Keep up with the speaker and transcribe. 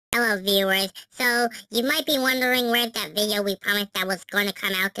Hello, viewers. So, you might be wondering where's that video we promised that was going to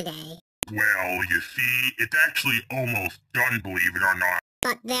come out today. Well, you see, it's actually almost done, believe it or not.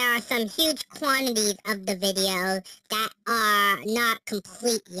 But there are some huge quantities of the video that are not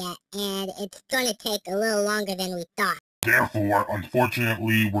complete yet, and it's going to take a little longer than we thought. Therefore,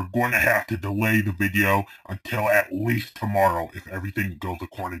 unfortunately, we're going to have to delay the video until at least tomorrow if everything goes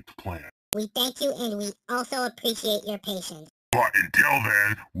according to plan. We thank you, and we also appreciate your patience. But until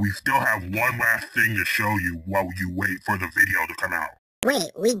then, we still have one last thing to show you while you wait for the video to come out.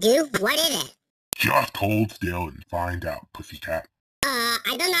 Wait, we do? What is it? Just hold still and find out, pussycat.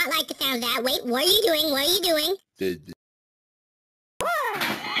 I do not like the sound of that. Wait, what are you doing? What are you doing?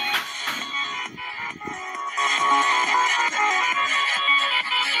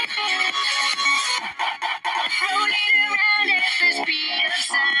 Rolling around at the speed of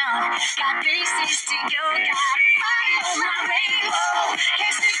sound. Got places to go, gotta follow my rainbow.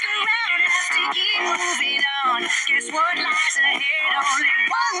 Can't stick around, have to keep moving on. Guess what lies ahead? Only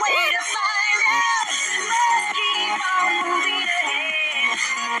one way to find out. Must keep on moving ahead.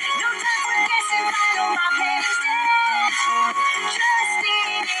 No time for guessing, follow my pace down.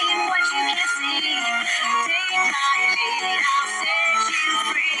 Trusting in what you can see. Take my lead, I'll set you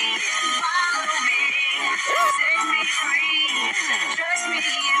free. Follow me. Set me free. Trust me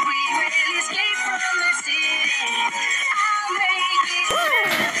and we will escape from the city. I'll make it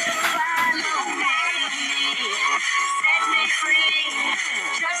through. Follow me. Set me free.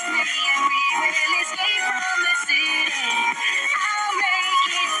 Trust me and we will escape from the city. I'll make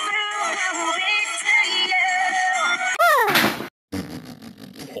it through. Prove it to you.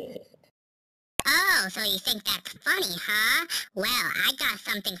 Oh, so you think that's funny, huh? Well, I got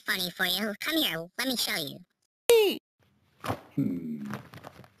something funny for you. Come here, let me show you.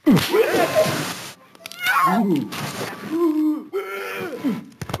 Ooh.